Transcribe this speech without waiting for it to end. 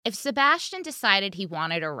If Sebastian decided he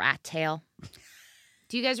wanted a rat tail,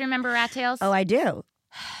 do you guys remember rat tails? Oh, I do.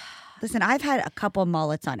 Listen, I've had a couple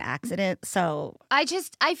mullets on accident, so... I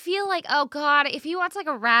feel like, oh, God, if he wants like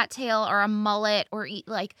a rat tail or a mullet or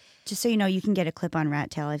like... Just so you know, you can get a clip-on rat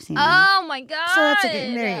tail. I've seen them. Oh, my God. So that's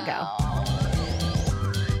there you go.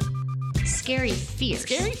 Scary fierce.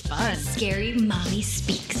 Scary fun. Scary mommy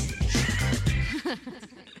speaks.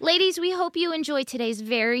 Ladies, we hope you enjoy today's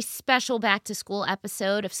very special back-to-school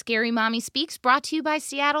episode of Scary Mommy Speaks, brought to you by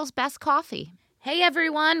Seattle's Best Coffee. Hey,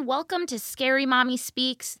 everyone. Welcome to Scary Mommy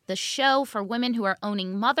Speaks, the show for women who are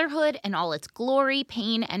owning motherhood and all its glory,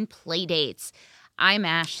 pain, and play dates. I'm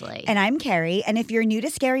Ashley. And I'm Keri. And if you're new to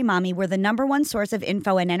Scary Mommy, we're the #1 source of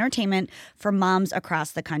info and entertainment for moms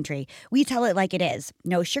across the country. We tell it like it is.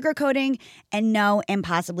 No sugarcoating and no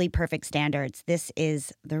impossibly perfect standards. This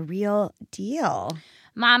is the real deal.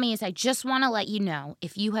 Mommies, I just want to let you know,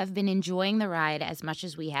 if you have been enjoying the ride as much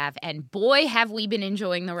as we have, and boy, have we been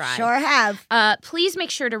enjoying the ride. Sure have. Please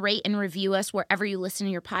make sure to rate and review us wherever you listen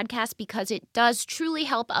to your podcast, because it does truly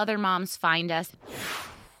help other moms find us.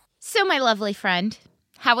 So, my lovely friend,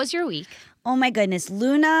 how was your week? Oh, my goodness.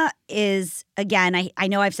 Luna is, again, I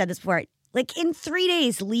know I've said this before, like in 3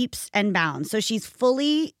 days, leaps and bounds. So she's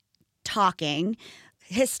fully talking.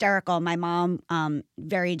 Hysterical. My mom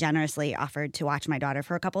very generously offered to watch my daughter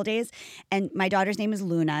for a couple of days. And my daughter's name is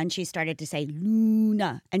Luna, and she started to say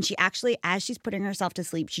Luna. And she actually, as she's putting herself to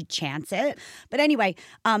sleep, she chants it. But anyway,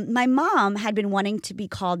 my mom had been wanting to be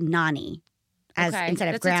called Nani. Instead of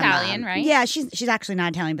that's grandma. Italian, right? Yeah, she's actually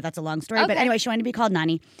not Italian, but that's a long story. Okay. But anyway, she wanted to be called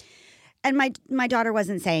Nani. And my daughter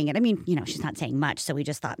wasn't saying it. I mean, you know, she's not saying much, so we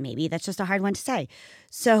just thought maybe that's just a hard one to say.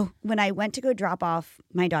 So when I went to go drop off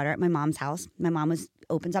my daughter at my mom's house, my mom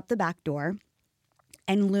opens up the back door,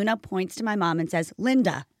 and Luna points to my mom and says,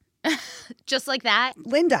 Linda. Just like that?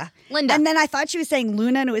 Linda. And then I thought she was saying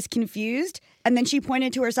Luna, and it was confused. And then she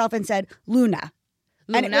pointed to herself and said, Luna.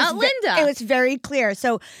 Linda. It was very clear.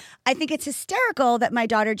 So I think it's hysterical that my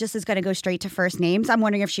daughter just is going to go straight to first names. I'm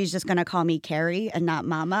wondering if she's just going to call me Keri and not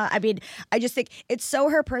Mama. I mean, I just think it's so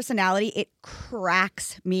her personality. It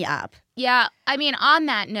cracks me up. Yeah. I mean, on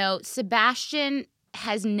that note, Sebastian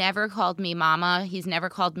has never called me Mama. He's never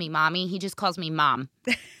called me Mommy. He just calls me Mom.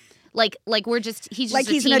 Like he's just like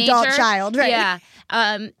a he's teenager. An adult child, right? Yeah.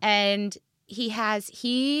 And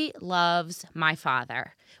he loves my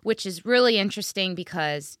father, which is really interesting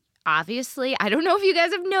because obviously, I don't know if you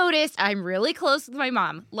guys have noticed, I'm really close with my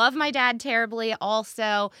mom. Love my dad terribly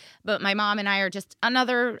also, but my mom and I are just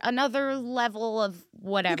another level of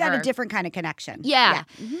whatever. You got a different kind of connection. Yeah.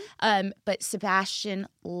 Mm-hmm. But Sebastian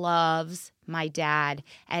loves my dad,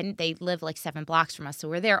 and they live like 7 blocks from us, so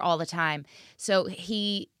we're there all the time. So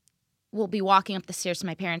he will be walking up the stairs to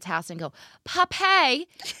my parents' house and go, Pape,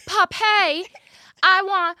 I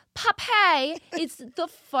want Pape. It's the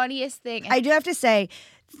funniest thing. I do have to say,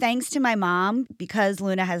 thanks to my mom, because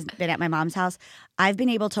Luna has been at my mom's house, I've been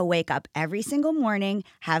able to wake up every single morning,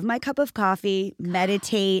 have my cup of coffee,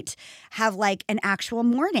 meditate, have like an actual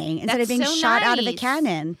morning instead of being shot out of a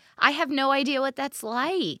cannon. I have no idea what that's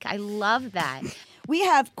like. I love that. We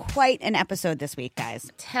have quite an episode this week,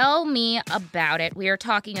 guys. Tell me about it. We are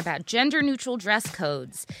talking about gender-neutral dress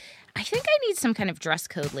codes. I think I need some kind of dress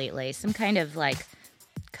code lately, some kind of like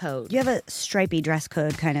code. You have a stripy dress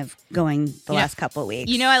code kind of going the last couple of weeks.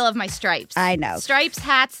 You know I love my stripes. I know. Stripes,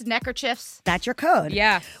 hats, neckerchiefs. That's your code.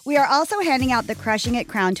 Yeah. We are also handing out the Crushing It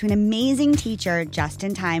crown to an amazing teacher just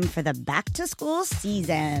in time for the back-to-school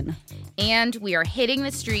season. And we are hitting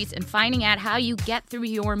the streets and finding out how you get through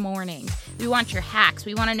your mornings. We want your hacks.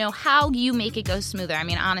 We want to know how you make it go smoother. I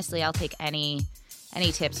mean, honestly, I'll take any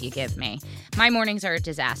tips you give me. My mornings are a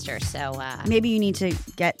disaster, so... Maybe you need to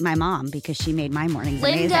get my mom, because she made my mornings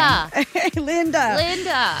Linda. amazing.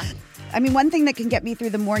 Linda. I mean, one thing that can get me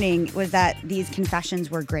through the morning was that these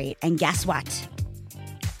confessions were great. And guess what?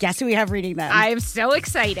 Guess who we have reading them? I'm so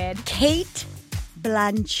excited. Cate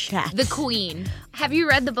Blanchett. The queen. Have you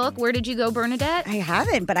read the book, Where Did You Go, Bernadette? I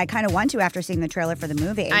haven't, but I kind of want to after seeing the trailer for the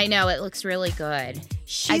movie. I know. It looks really good.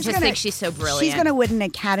 I just think she's so brilliant. She's going to win an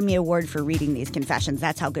Academy Award for reading these confessions.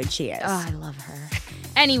 That's how good she is. Oh, I love her.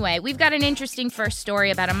 Anyway, we've got an interesting first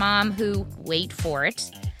story about a mom who, wait for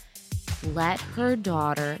it, let her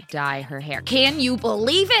daughter dye her hair. Can you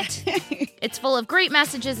believe it? It's full of great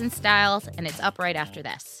messages and styles, and it's up right after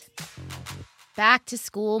this. Back to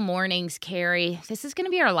school mornings, Keri. This is going to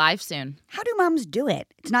be our life soon. How do moms do it?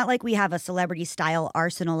 It's not like we have a celebrity-style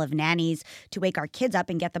arsenal of nannies to wake our kids up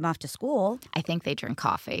and get them off to school. I think they drink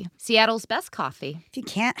coffee. Seattle's Best Coffee. If you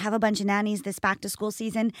can't have a bunch of nannies this back-to-school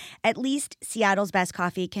season, at least Seattle's Best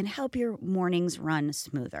Coffee can help your mornings run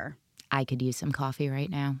smoother. I could use some coffee right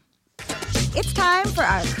now. It's time for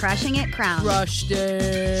our Crushing It crown. Crushed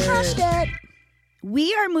it. Crushed it.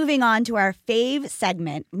 We are moving on to our fave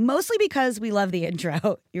segment, mostly because we love the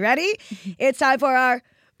intro. You ready? It's time for our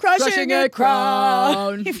Crushing It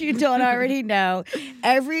crown. If you don't already know,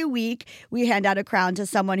 every week we hand out a crown to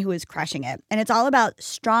someone who is crushing it. And it's all about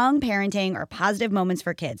strong parenting or positive moments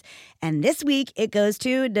for kids. And this week it goes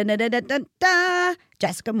to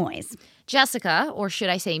Jessica Moyes. Jessica, or should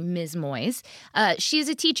I say Ms. Moyes, she's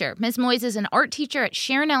a teacher. Ms. Moyes is an art teacher at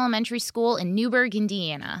Sharon Elementary School in Newburgh,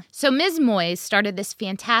 Indiana. So Ms. Moyes started this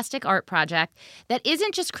fantastic art project that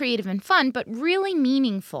isn't just creative and fun, but really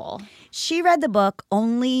meaningful. She read the book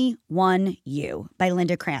Only One You by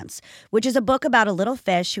Linda Krantz, which is a book about a little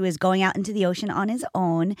fish who is going out into the ocean on his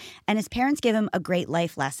own, and his parents give him a great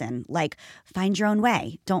life lesson, like find your own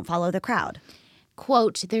way, don't follow the crowd.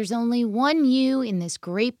 Quote, there's only one you in this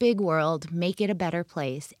great big world. Make it a better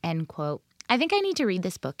place, end quote. I think I need to read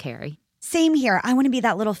this book, Keri. Same here. I want to be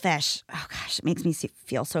that little fish. Oh, gosh, it makes me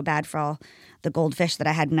feel so bad for all the goldfish that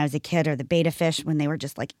I had when I was a kid, or the betta fish when they were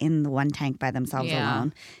just like in the one tank by themselves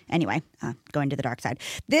alone. Anyway, going to the dark side.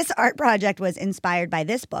 This art project was inspired by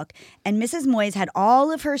this book, and Mrs. Moyes had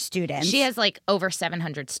all of her students. She has like over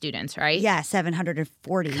 700 students, right? Yeah,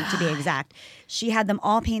 740 to be exact. She had them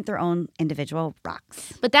all paint their own individual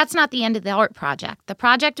rocks. But that's not the end of the art project. The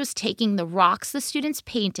project was taking the rocks the students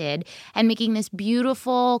painted and making this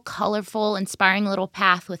beautiful, colorful, inspiring little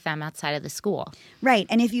path with them outside of the school. Right.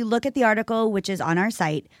 And if you look at the article, which is on our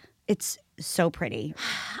site, it's so pretty.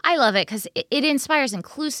 I love it because it inspires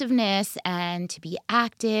inclusiveness and to be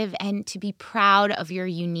active and to be proud of your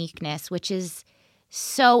uniqueness, which is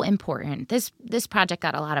so important. This project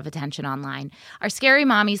got a lot of attention online. Our scary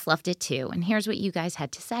mommies loved it too. And here's what you guys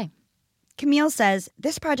had to say. Camille says,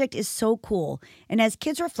 this project is so cool, and as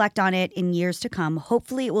kids reflect on it in years to come,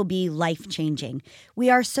 hopefully it will be life-changing. We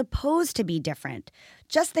are supposed to be different.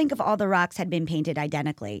 Just think if all the rocks had been painted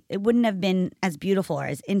identically. It wouldn't have been as beautiful or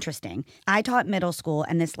as interesting. I taught middle school,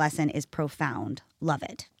 and this lesson is profound. Love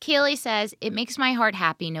it. Keely says, it makes my heart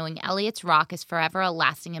happy knowing Elliot's rock is forever a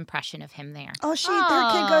lasting impression of him there. Oh,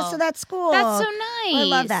 their kid goes to that school. That's so nice. I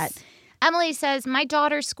love that. Emily says, my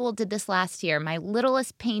daughter's school did this last year. My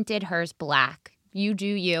littlest painted hers black. You do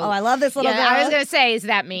you. Oh, I love this little girl. I was going to say, is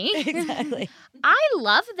that me? Exactly. I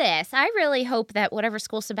love this. I really hope that whatever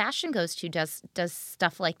school Sebastian goes to does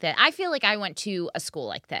stuff like that. I feel like I went to a school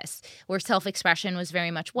like this where self-expression was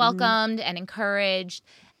very much welcomed and encouraged.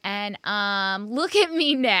 And look at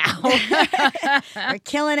me now. We're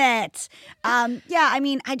killing it. I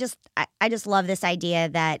mean, I just love this idea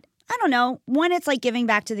that, I don't know, one, it's like giving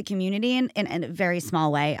back to the community in a very small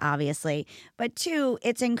way, obviously. But two,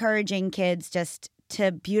 it's encouraging kids just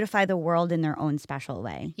to beautify the world in their own special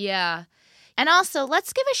way. Yeah. And also,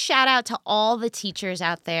 let's give a shout out to all the teachers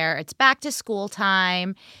out there. It's back to school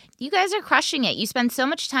time. You guys are crushing it. You spend so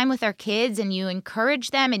much time with our kids and you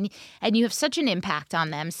encourage them and you have such an impact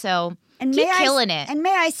on them. So keep killing it. And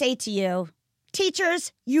may I say to you,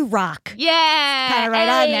 teachers, you rock. Yeah. Kind of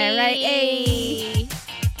right on there, right? Hey.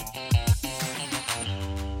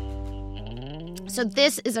 So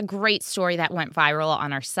this is a great story that went viral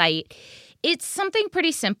on our site. It's something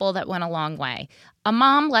pretty simple that went a long way. A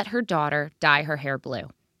mom let her daughter dye her hair blue.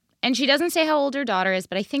 And she doesn't say how old her daughter is,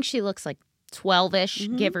 but I think she looks like 12-ish,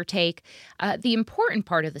 give or take. The important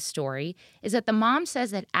part of the story is that the mom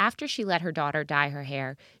says that after she let her daughter dye her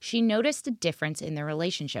hair, she noticed a difference in their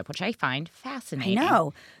relationship, which I find fascinating. I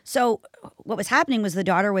know. So what was happening was the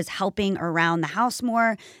daughter was helping around the house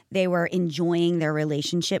more. They were enjoying their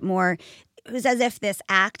relationship more. It was as if this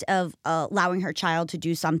act of allowing her child to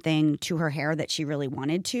do something to her hair that she really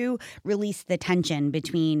wanted to released the tension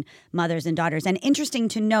between mothers and daughters. And interesting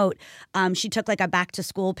to note, she took like a back to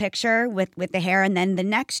school picture with the hair. And then the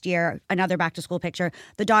next year, another back to school picture,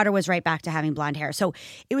 the daughter was right back to having blonde hair. So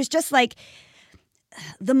it was just like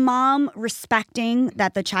the mom respecting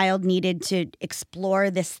that the child needed to explore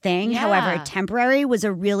this thing, however temporary, was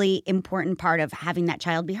a really important part of having that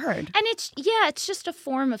child be heard. And it's just a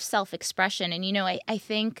form of self-expression. And, I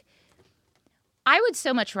think I would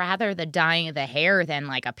so much rather the dyeing of the hair than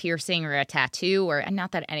like a piercing or a tattoo, or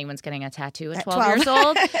not that anyone's getting a tattoo at 12 years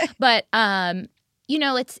old, but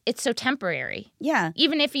it's so temporary. Yeah.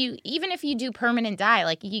 Even if you do permanent dye,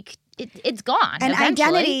 like it's gone. And eventually.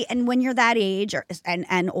 Identity, and when you're that age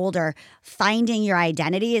and older, finding your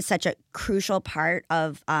identity is such a crucial part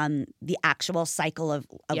of the actual cycle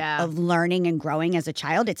of learning and growing as a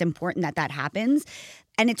child. It's important that happens.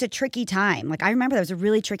 And it's a tricky time. Like, I remember that was a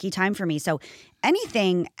really tricky time for me. So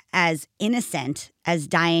anything as innocent as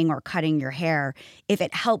dyeing or cutting your hair, if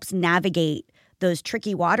it helps navigate those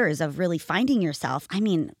tricky waters of really finding yourself, I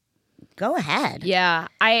mean, go ahead. Yeah.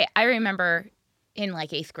 I remember in like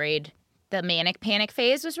 8th grade, the manic panic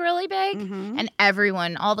phase was really big. Mm-hmm. And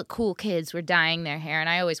everyone, all the cool kids were dyeing their hair. And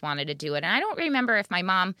I always wanted to do it. And I don't remember if my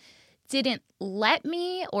mom didn't let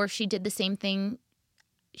me or if she did the same thing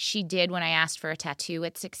she did when I asked for a tattoo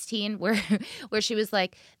at 16, where she was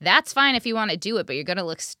like, that's fine if you want to do it, but you're going to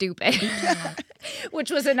look stupid. Which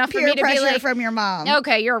was enough Peer for me to pressure be like, from your mom.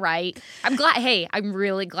 okay, you're right. I'm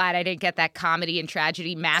really glad I didn't get that comedy and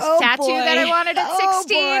tragedy mask tattoo boy. that I wanted at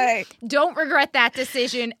 16. Boy. Don't regret that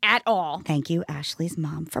decision at all. Thank you, Ashley's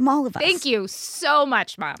mom, from all of us. Thank you so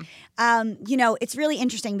much, Mom. It's really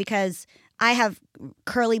interesting because I have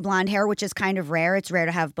curly blonde hair, which is kind of rare. It's rare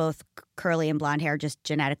to have both curly and blonde hair, just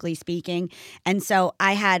genetically speaking. And so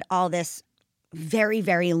I had all this very,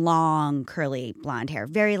 very long curly blonde hair,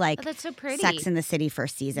 very like that's so pretty. Sex in the City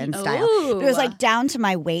first season style. Ooh. But it was like down to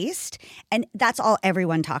my waist, and that's all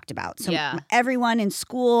everyone talked about. So everyone in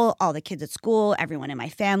school, all the kids at school, everyone in my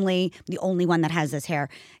family, the only one that has this hair.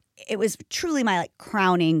 It was truly my like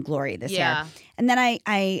crowning glory, this hair. And then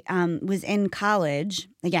I was in college.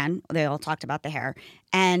 Again, they all talked about the hair.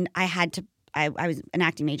 And I had to, I was an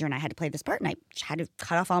acting major and I had to play this part and I had to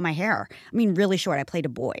cut off all my hair. I mean, really short. I played a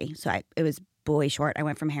boy. So it was boy short. I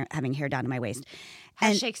went from having hair down to my waist.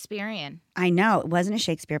 How Shakespearean. I know. It wasn't a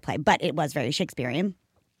Shakespeare play, but it was very Shakespearean.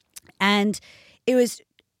 And it was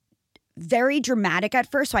very dramatic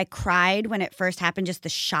at first. So I cried when it first happened, just the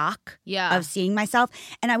shock of seeing myself.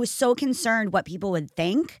 And I was so concerned what people would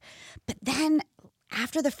think. But then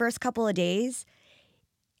after the first couple of days,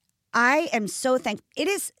 I am so thankful. It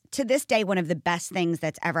is to this day one of the best things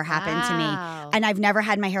that's ever happened to me. And I've never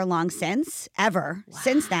had my hair long since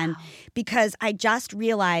then, because I just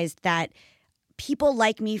realized that people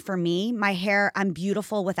like me for me. My hair, I'm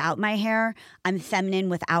beautiful without my hair. I'm feminine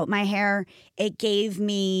without my hair. It gave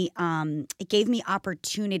me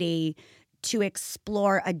opportunity to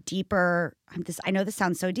explore a deeper, I know this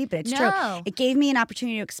sounds so deep, but it's true. It gave me an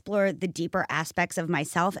opportunity to explore the deeper aspects of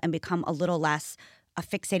myself and become a little less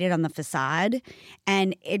fixated on the facade.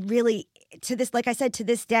 And it really, like I said, to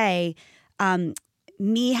this day,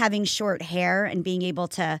 me having short hair and being able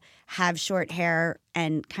to have short hair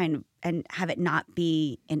and and have it not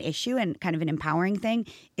be an issue and kind of an empowering thing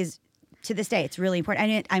is, to this day, it's really important.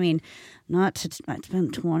 It's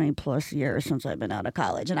been 20 plus years since I've been out of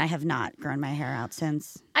college and I have not grown my hair out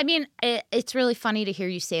since. I mean, it's really funny to hear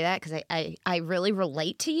you say that because I really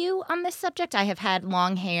relate to you on this subject. I have had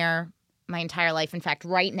long hair my entire life. In fact,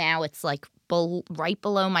 right now it's like right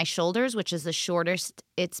below my shoulders, which is the shortest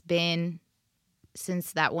it's been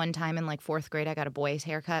since that one time in like 4th grade I got a boy's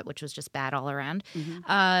haircut, which was just bad all around.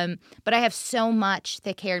 Mm-hmm. But I have so much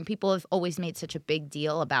thick hair, and people have always made such a big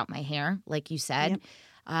deal about my hair, like you said,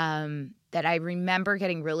 that I remember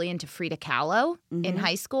getting really into Frida Kahlo in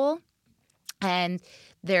high school. And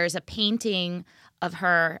there's a painting of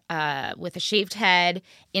her with a shaved head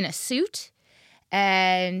in a suit,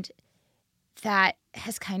 and that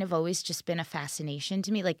has kind of always just been a fascination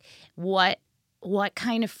to me. Like what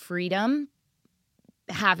kind of freedom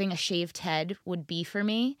having a shaved head would be for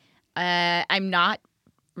me. I'm not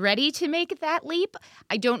ready to make that leap.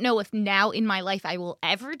 I don't know if now in my life I will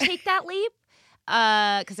ever take that leap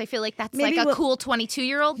because I feel like that's maybe like a cool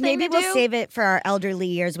 22-year-old thing to do. Maybe we'll save it for our elderly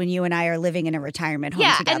years when you and I are living in a retirement home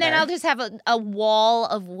together. And then I'll just have a wall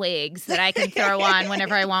of wigs that I can throw on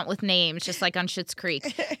whenever I want with names, just like on Schitt's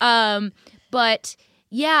Creek. But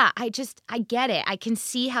yeah, I get it. I can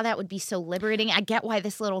see how that would be so liberating. I get why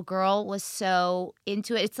this little girl was so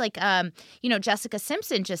into it. It's like, Jessica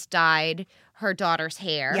Simpson just dyed her daughter's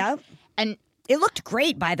hair. Yep. And it looked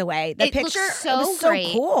great, by the way. The picture was so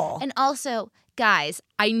great. Cool. And also, guys,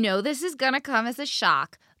 I know this is going to come as a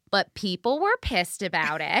shock, but people were pissed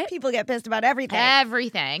about it. People get pissed about everything.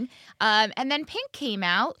 Everything. And then Pink came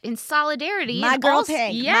out in solidarity. My girl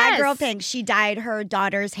Pink. Yes. My girl Pink. She dyed her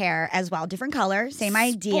daughter's hair as well. Different color. Same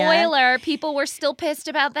idea. Spoiler. People were still pissed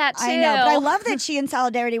about that too. I know. But I love that she in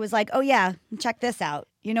solidarity was like, oh yeah, check this out.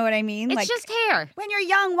 You know what I mean? It's like, just hair. When you're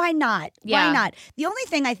young, why not? Yeah. Why not? The only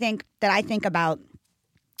thing I think about,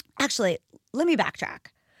 actually, let me backtrack.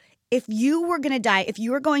 If you were going to dye, if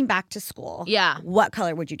you were going back to school, what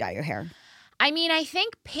color would you dye your hair? I mean, I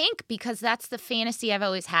think pink, because that's the fantasy I've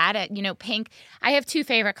always had. Pink. I have two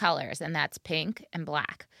favorite colors, and that's pink and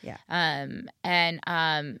black. Yeah.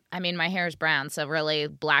 I mean, my hair is brown, so really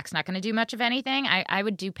black's not going to do much of anything. I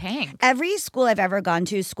would do pink. Every school I've ever gone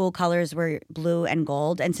to, school colors were blue and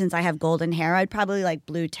gold. And since I have golden hair, I'd probably like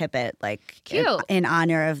blue tippet, like cute, in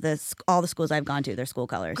honor of all the schools I've gone to, their school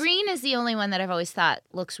colors. Green is the only one that I've always thought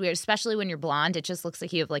looks weird, especially when you're blonde. It just looks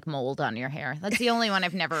like you have like mold on your hair. That's the only one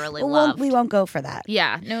I've never really loved. We won't go for that.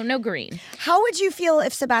 Yeah, no green. How would you feel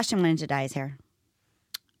if Sebastian wanted to dye his hair?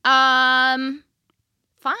 Fine.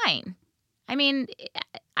 I mean,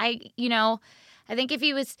 I think if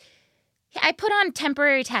he was, I put on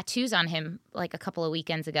temporary tattoos on him like a couple of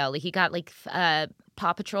weekends ago. Like he got like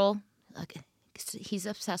Paw Patrol. Like, he's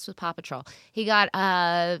obsessed with Paw Patrol. He got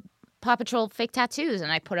Paw Patrol fake tattoos,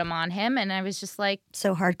 and I put them on him, and I was just like,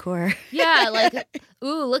 so hardcore. Yeah, like,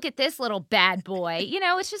 ooh, look at this little bad boy.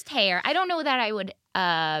 It's just hair. I don't know that I would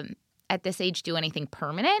at this age do anything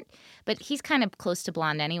permanent, but he's kind of close to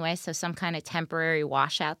blonde anyway, so some kind of temporary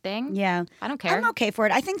washout thing. Yeah. I don't care. I'm okay for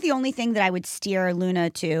it. I think the only thing that I would steer Luna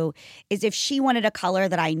to is if she wanted a color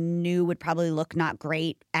that I knew would probably look not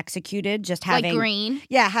great executed, just having like green.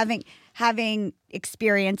 Yeah, having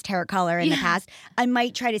experienced hair color in the past, I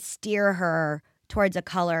might try to steer her towards a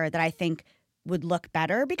color that I think would look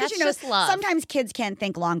better, because That's just love. Sometimes kids can't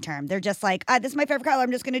think long term. They're just like, this is my favorite color,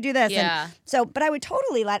 I'm just going to do this. Yeah. And so, but I would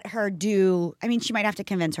totally let her do. I mean, she might have to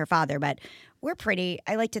convince her father, but we're pretty.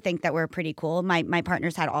 I like to think that we're pretty cool. My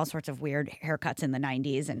partner's had all sorts of weird haircuts in the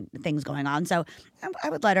 90s and things going on, so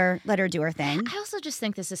I would let her do her thing. I also just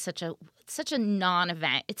think this is such a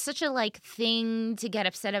non-event. It's such a like thing to get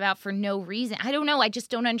upset about for no reason. I don't know. I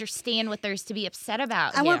just don't understand what there's to be upset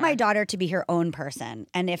about. I want my daughter to be her own person,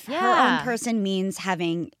 and if her own person means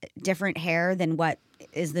having different hair than what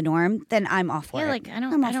is the norm, then I'm all for it. Like I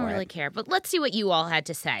don't really care. But let's see what you all had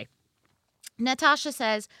to say. Natasha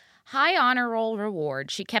says, high honor roll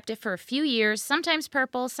reward. She kept it for a few years, sometimes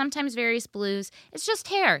purple, sometimes various blues. It's just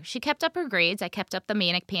hair. She kept up her grades. I kept up the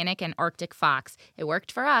Manic Panic and Arctic Fox. It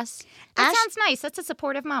worked for us. That sounds nice. That's a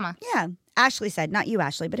supportive mama. Yeah. Ashley said, not you,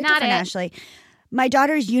 Ashley, but a Not different it. Ashley. My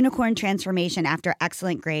daughter's unicorn transformation after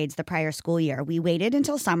excellent grades the prior school year. We waited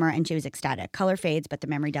until summer and she was ecstatic. Color fades, but the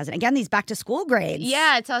memory doesn't. Again, these back to school grades.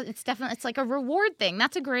 Yeah, it's definitely, it's like a reward thing.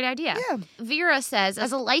 That's a great idea. Yeah. Vera says,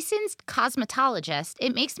 as a licensed cosmetologist,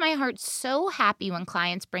 it makes my heart so happy when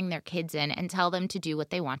clients bring their kids in and tell them to do what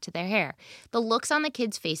they want to their hair. The looks on the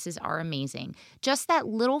kids' faces are amazing. Just that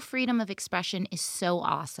little freedom of expression is so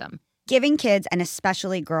awesome. Giving kids, and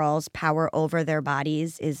especially girls, power over their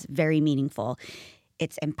bodies is very meaningful.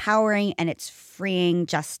 It's empowering and it's freeing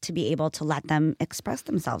just to be able to let them express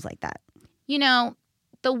themselves like that.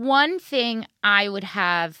 The one thing I would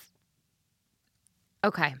have...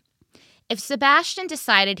 Okay. If Sebastian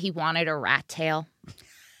decided he wanted a rat tail...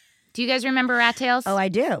 Do you guys remember rat tails? Oh, I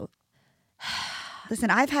do. Listen,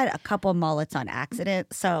 I've had a couple mullets on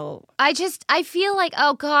accident, so... I feel like,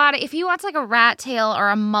 oh, God, if he wants like a rat tail or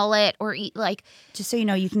a mullet or like... Just so you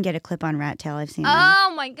know, you can get a clip-on rat tail. I've seen them.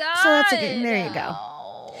 Oh, my God. So that's there you go.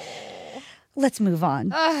 Let's move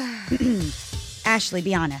on. Ashley,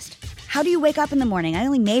 be honest. How do you wake up in the morning? I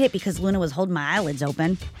only made it because Luna was holding my eyelids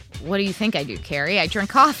open. What do you think I do, Keri? I drink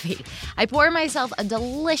coffee. I pour myself a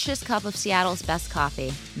delicious cup of Seattle's best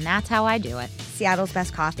coffee, and that's how I do it. Seattle's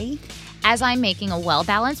best coffee? As I'm making a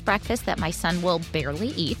well-balanced breakfast that my son will barely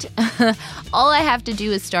eat, all I have to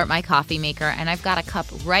do is start my coffee maker, and I've got a cup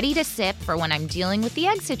ready to sip for when I'm dealing with the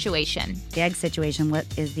egg situation. The egg situation? What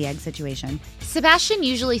is the egg situation? Sebastian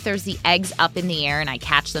usually throws the eggs up in the air, and I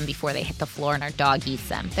catch them before they hit the floor, and our dog eats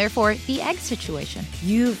them. Therefore, the egg situation.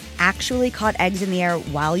 You've actually caught eggs in the air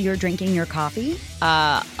while you're drinking your coffee?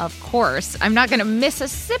 Of course. I'm not going to miss a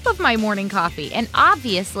sip of my morning coffee. And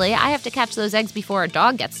obviously, I have to catch those eggs before our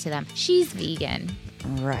dog gets to them. She's vegan.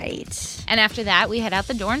 Right. And after that, we head out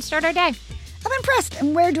the door and start our day. I'm impressed.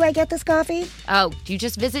 And where do I get this coffee? Oh, you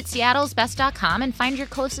just visit seattlesbest.com and find your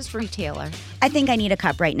closest retailer. I think I need a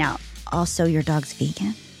cup right now. Also, your dog's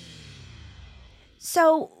vegan?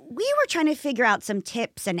 So we were trying to figure out some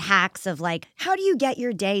tips and hacks of like, how do you get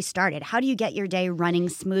your day started? How do you get your day running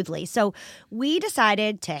smoothly? So we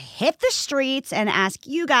decided to hit the streets and ask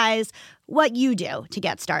you guys what you do to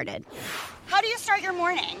get started. How do you start your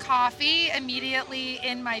morning? Coffee immediately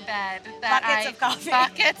in my bed. Buckets of coffee.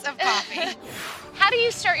 Buckets of coffee. How do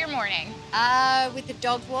you start your morning? With the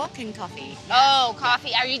dog walk and coffee. Oh,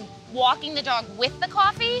 coffee. Are you walking the dog with the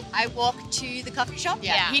coffee? I walk to the coffee shop.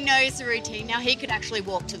 Yeah. He knows the routine. Now he could actually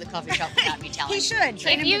walk to the coffee shop without me telling him. He should.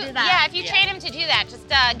 Train him to do that. Yeah, if you train him to do that, just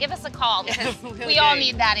give us a call because we all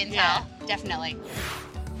need that intel. Yeah, definitely.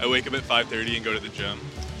 I wake up at 5:30 and go to the gym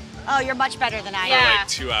Oh, you're much better than I for am. like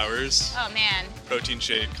 2 hours. Oh, man. Protein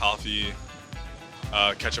shake, coffee,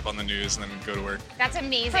 catch up on the news, and then go to work. That's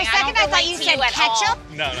amazing. For a second, I thought you said ketchup.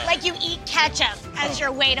 No. Like you eat ketchup as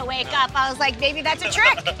your way to wake up. I was like, maybe that's a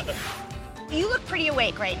trick. You look pretty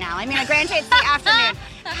awake right now. I mean, granted, it's the afternoon.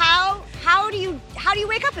 How do you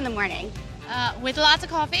wake up in the morning? With lots of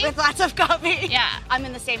coffee. With lots of coffee. Yeah. I'm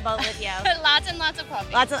in the same boat with you. Lots and lots of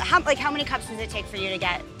coffee. How many cups does it take for you to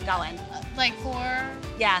get going? Like 4.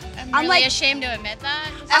 Yeah. I'm really ashamed to admit that.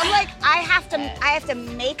 I'm like, I have to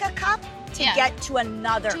make a cup to get to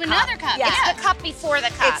another cup. Another cup. Yes. Yeah. It's the cup before the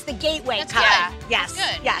cup. It's the gateway That's cup. good. Yes.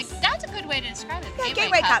 That's good. Yes. Like, that's a good way to describe it. Yeah,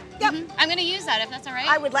 gateway cup. Yep. I'm going to use that if that's all right.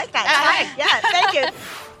 I would like that. It's fine. Yeah, thank you.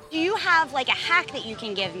 Do you have like a hack that you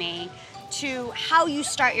can give me to how you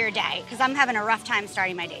start your day? Because I'm having a rough time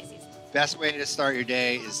starting my days. Best way to start your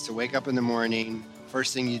day is to wake up in the morning.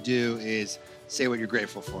 First thing you do is say what you're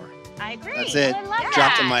grateful for. I agree. That's it. I love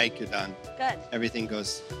Drop the that. mic, you're done. Good. Everything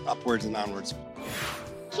goes upwards and onwards.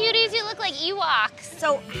 Cuties, you look like Ewoks.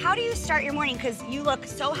 So how do you start your morning? Because you look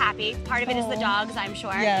so happy. Part of it is the dogs, I'm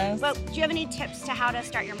sure. Yes. But do you have any tips to how to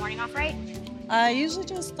start your morning off right? I usually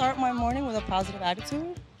just start my morning with a positive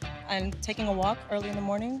attitude and taking a walk early in the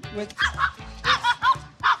morning with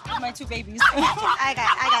my 2 babies. I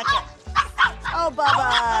got you. Oh,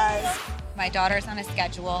 Bubba's. My daughter's on a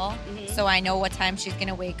schedule, so I know what time she's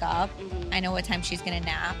gonna wake up. I know what time she's gonna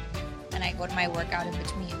nap, and I go to my workout in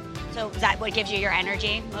between. So is that what gives you your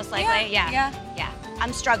energy, most likely? Yeah.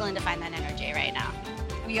 I'm struggling to find that energy right now.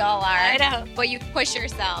 We all are. I know. But you push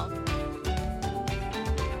yourself.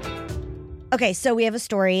 Okay, so we have a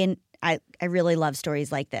story, and I really love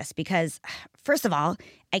stories like this because, first of all,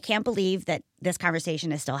 I can't believe that this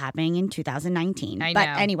conversation is still happening in 2019. I But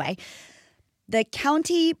know. anyway, the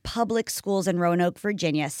county public schools in Roanoke,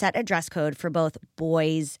 Virginia set a dress code for both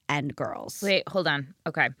boys and girls. Wait, hold on.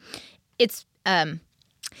 Okay. It's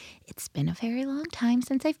been a very long time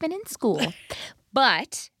since I've been in school.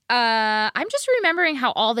 But I'm just remembering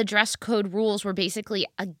how all the dress code rules were basically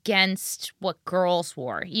against what girls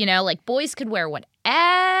wore. You know, like boys could wear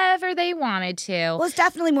whatever they wanted to. Well, it's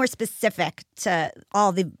definitely more specific to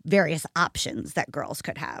all the various options that girls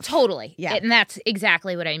could have. Totally. Yeah. And that's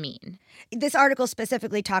exactly what I mean. This article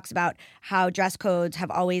specifically talks about how dress codes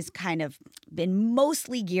have always kind of been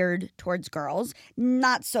mostly geared towards girls,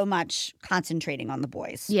 not so much concentrating on the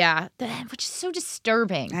boys. Yeah. Which is so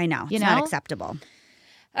disturbing. I know. You It's know? not acceptable.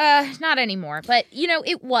 Not anymore. But, you know,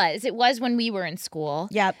 it was. It was when we were in school.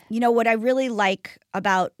 Yeah. You know, what I really like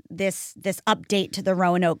about this update to the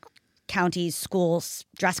Roanoke County Schools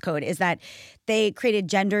dress code is that they created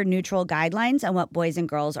gender-neutral guidelines on what boys and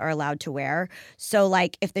girls are allowed to wear. So,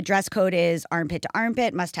 like, if the dress code is armpit to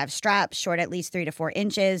armpit, must have straps, short at least 3 to 4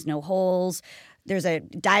 inches, no holes. There's a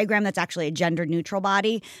diagram that's actually a gender-neutral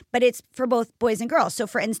body, but it's for both boys and girls. So,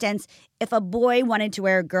 for instance, if a boy wanted to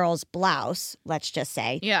wear a girl's blouse, let's just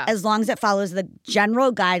say, as long as it follows the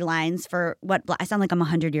general guidelines for what I sound like I'm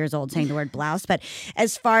 100 years old saying the word blouse, but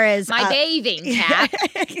as far as my bathing cap.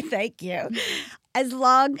 Thank you. As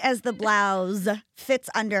long as the blouse fits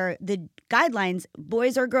under the guidelines,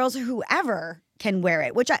 boys or girls or whoever can wear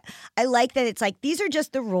it, which I like that it's like these are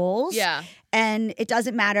just the rules. Yeah. And it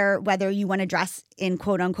doesn't matter whether you want to dress in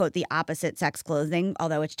quote unquote the opposite sex clothing,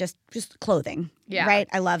 although it's just clothing. Yeah. Right?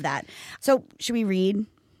 I love that. So should we read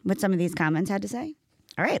what some of these comments had to say?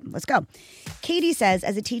 All right, let's go. Katie says,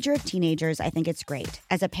 as a teacher of teenagers, I think it's great.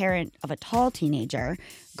 As a parent of a tall teenager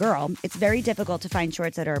girl, it's very difficult to find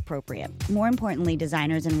shorts that are appropriate. More importantly,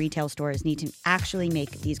 designers and retail stores need to actually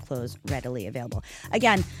make these clothes readily available.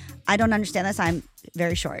 Again, I don't understand this. I'm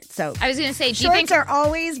very short. So I was going to say, do shorts you think are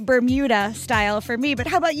always Bermuda style for me. But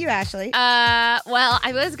how about you, Ashley? Well,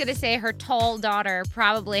 I was going to say her tall daughter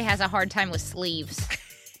probably has a hard time with sleeves.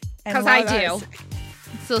 Because I do.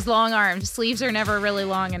 It's those long arms. Sleeves are never really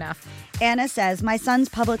long enough. Anna says, my son's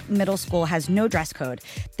public middle school has no dress code.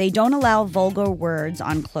 They don't allow vulgar words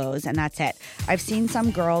on clothes, and that's it. I've seen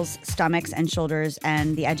some girls' stomachs and shoulders,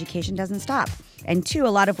 and the education doesn't stop. And 2, a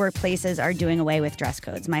lot of workplaces are doing away with dress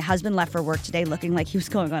codes. My husband left for work today looking like he was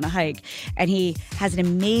going on a hike, and he has an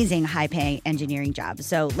amazing high-paying engineering job.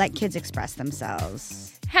 So let kids express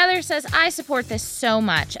themselves. Heather says, I support this so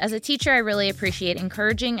much. As a teacher, I really appreciate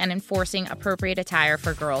encouraging and enforcing appropriate attire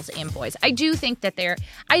for girls and boys. I do think that there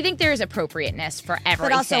is appropriateness for everything.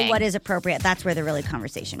 But also what is appropriate, that's where the really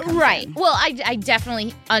conversation comes right. in. Well, I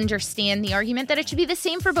definitely understand the argument that it should be the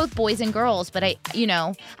same for both boys and girls, but I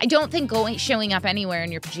don't think showing up anywhere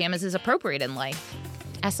in your pajamas is appropriate in life,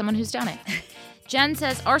 as someone who's done it. Jen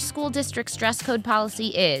says, our school district's dress code policy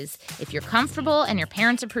is, if you're comfortable and your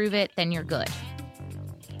parents approve it, then you're good.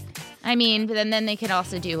 I mean, but then they could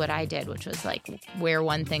also do what I did, which was like wear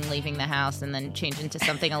one thing leaving the house and then change into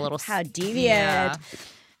something a little. How deviant. Yeah.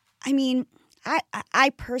 I mean, I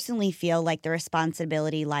personally feel like the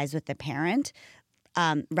responsibility lies with the parent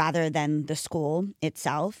rather than the school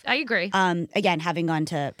itself. I agree. Again, having gone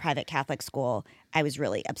to private Catholic school, I was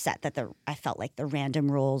really upset that I felt like the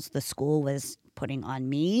random rules the school was putting on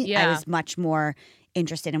me. Yeah. I was much more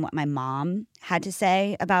interested in what my mom had to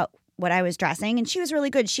say about what I was dressing, and she was really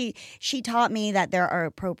good. She taught me that there are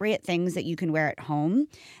appropriate things that you can wear at home,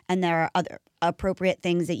 and there are other appropriate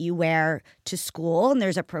things that you wear to school, and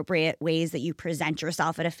there's appropriate ways that you present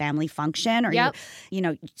yourself at a family function, or Yep.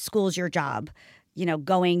 School's your job.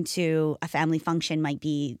 Going to a family function might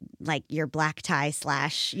be like your black tie /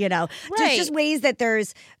 Right. just ways that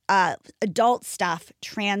there's adult stuff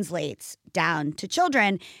translates down to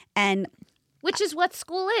children, and Which is what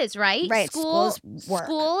school is, right? Right, School, school's work.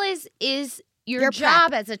 School is your Your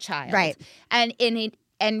job prep. as a child. Right.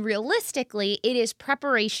 And realistically, it is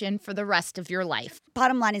preparation for the rest of your life.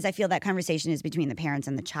 bottom line is I feel that conversation is between the parents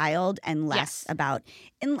and the child, and less Yes. about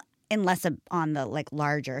and less on the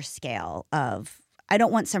larger scale of I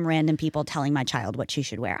don't want some random people telling my child what she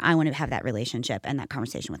should wear. I want to have that relationship and that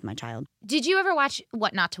conversation with my child. Did you ever watch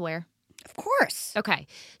What Not to Wear? Of course. Okay.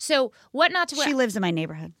 So What Not to Wear. She lives in my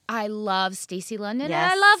neighborhood. I love Stacey London and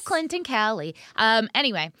Yes. I love Clinton Kelly.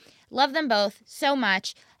 Anyway, love them both so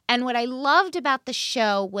much. And what I loved about the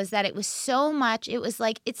show was that it was so much, it was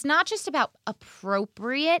like, it's not just about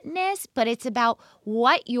appropriateness, but it's about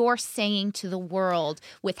what you're saying to the world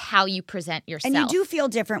with how you present yourself. And you do feel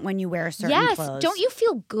different when you wear certain yes. clothes. Don't you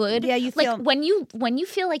feel good? Yeah, you feel- like when you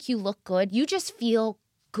feel like you look good, you just feel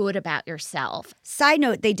good about yourself. Side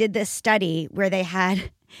note, they did this study where they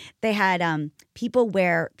had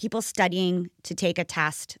people studying to take a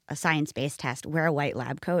test, a science-based test, wear a white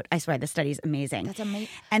lab coat. I swear, the study's amazing. That's amazing.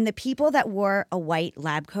 And the people that wore a white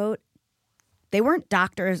lab coat, they weren't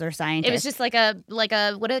doctors or scientists. It was just like a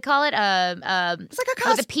what do they call it? It's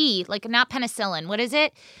like a the P, like not penicillin. What is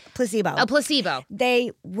it? placebo. A placebo.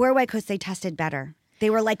 They wore white coats. They tested better. They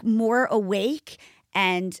were like more awake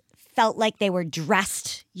and felt like they were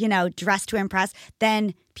dressed to impress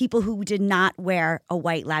than people who did not wear a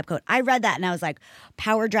white lab coat. I read that and I was like,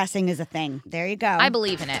 power dressing is a thing. There you go. I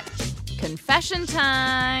believe in it. Confession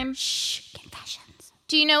time. Shh, confessions.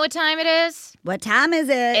 Do you know what time it is? What time is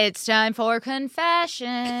it? It's time for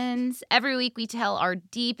confessions. Every week we tell our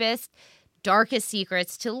deepest, darkest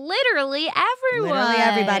secrets to literally everyone. Literally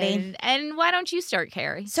everybody. And why don't you start,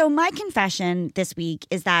 Keri? So my confession this week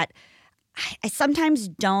is that I sometimes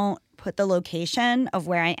don't put the location of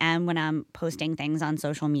where I am when I'm posting things on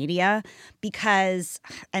social media because,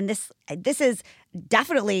 and this is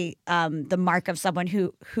definitely the mark of someone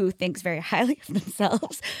who thinks very highly of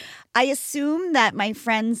themselves. I assume that my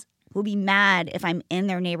friends will be mad if I'm in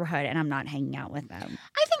their neighborhood and I'm not hanging out with them.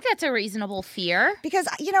 I think that's a reasonable fear. Because,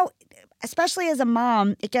 especially as a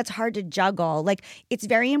mom, it gets hard to juggle. Like, it's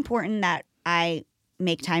very important that I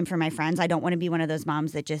make time for my friends. I don't want to be one of those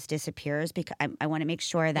moms that just disappears because I want to make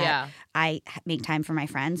sure that I make time for my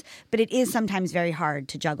friends. But it is sometimes very hard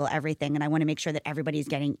to juggle everything. And I want to make sure that everybody's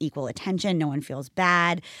getting equal attention. No one feels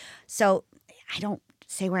bad. So I don't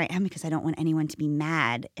say where I am because I don't want anyone to be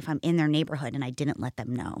mad if I'm in their neighborhood and I didn't let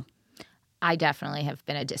them know. I definitely have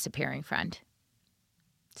been a disappearing friend.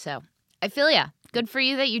 So I feel ya. Good for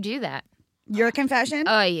you that you do that. Your confession?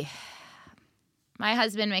 Oh, yeah. My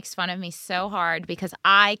husband makes fun of me so hard because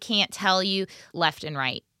I can't tell you left and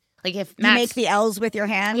right. Like if you make the L's with your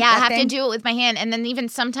hand? Yeah, I have to do it with my hand. And then even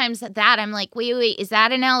sometimes that I'm like, wait, is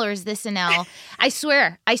that an L or is this an L? I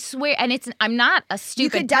swear. And I'm not a stupid You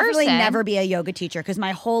could definitely person. never be a yoga teacher because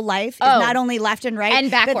my whole life is not only left and right,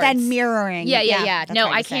 and backwards. but then mirroring. Yeah. That's No,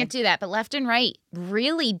 hard I to say. can't do that. But left and right,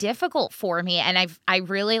 really difficult for me. And I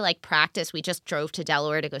really practice. We just drove to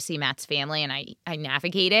Delaware to go see Matt's family and I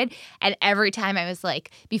navigated. And every time I was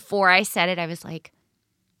like, before I said it, I was like,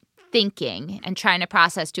 thinking and trying to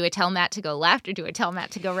process, do I tell Matt to go left or do I tell Matt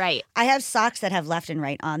to go right? I have socks that have left and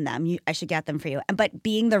right on them. I should get them for you. But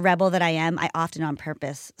being the rebel that I am, I often on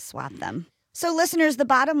purpose swap them. So listeners, the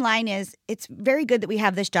bottom line is it's very good that we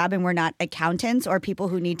have this job and we're not accountants or people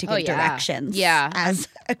who need to give directions as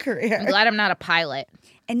a career. I'm glad I'm not a pilot.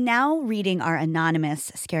 And now reading our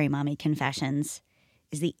anonymous Scary Mommy confessions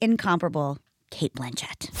is the incomparable Cate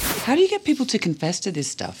Blanchett. How do you get people to confess to this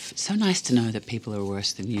stuff? It's so nice to know that people are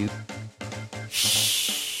worse than you.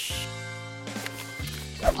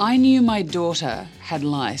 I knew my daughter had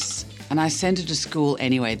lice, and I sent her to school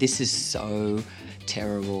anyway. This is so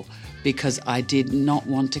terrible because I did not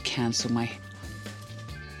want to cancel my...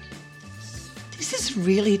 This is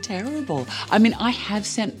really terrible. I mean, I have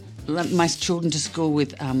sent my children to school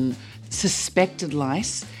with suspected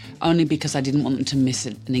lice, only because I didn't want them to miss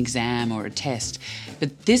an exam or a test.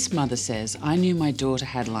 But this mother says, I knew my daughter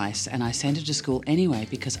had lice and I sent her to school anyway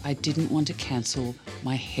because I didn't want to cancel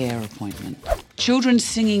my hair appointment. Children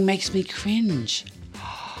singing makes me cringe.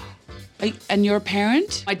 And you're a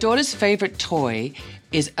parent? My daughter's favourite toy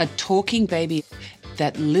is a talking baby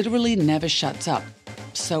that literally never shuts up.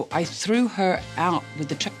 So I threw her out with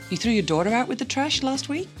the trash. You threw your daughter out with the trash last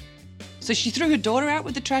week? So she threw her daughter out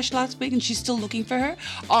with the trash last week and she's still looking for her?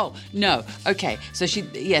 Oh, no. Okay. So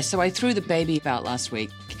I threw the baby out last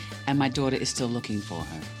week and my daughter is still looking for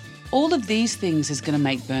her. All of these things is going to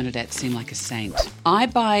make Bernadette seem like a saint. I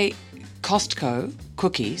buy Costco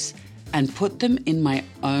cookies and put them in my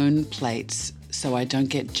own plates so I don't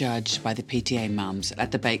get judged by the PTA mums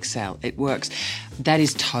at the bake sale. It works. That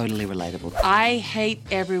is totally relatable. I hate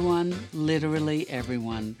everyone, literally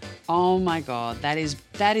everyone. Oh my God, that is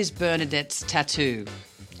Bernadette's tattoo.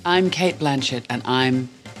 I'm Cate Blanchett and I'm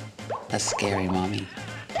a scary mommy.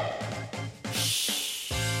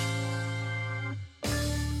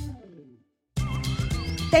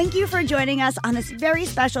 Thank you for joining us on this very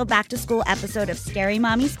special back-to-school episode of Scary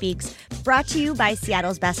Mommy Speaks, brought to you by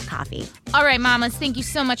Seattle's Best Coffee. All right, mamas, thank you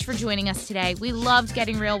so much for joining us today. We loved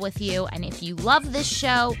getting real with you, and if you love this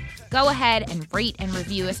show, go ahead and rate and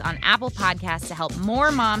review us on Apple Podcasts to help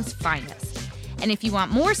more moms find us. And if you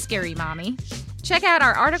want more Scary Mommy, check out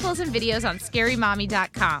our articles and videos on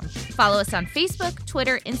scarymommy.com. Follow us on Facebook,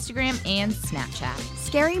 Twitter, Instagram, and Snapchat.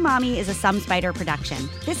 Scary Mommy is a Some Spider production.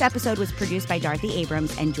 This episode was produced by Dorothy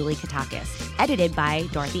Abrams and Julie Katakis, edited by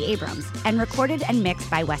Dorothy Abrams, and recorded and mixed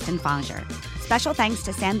by Weston Follinger. Special thanks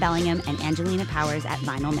to Sam Bellingham and Angelina Powers at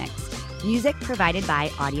Vinyl Mix. Music provided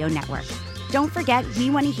by Audio Network. Don't forget, we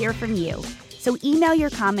want to hear from you. So email your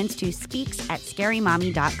comments to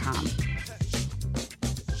speaks@scarymommy.com.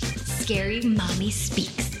 Scary Mommy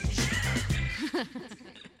Speaks.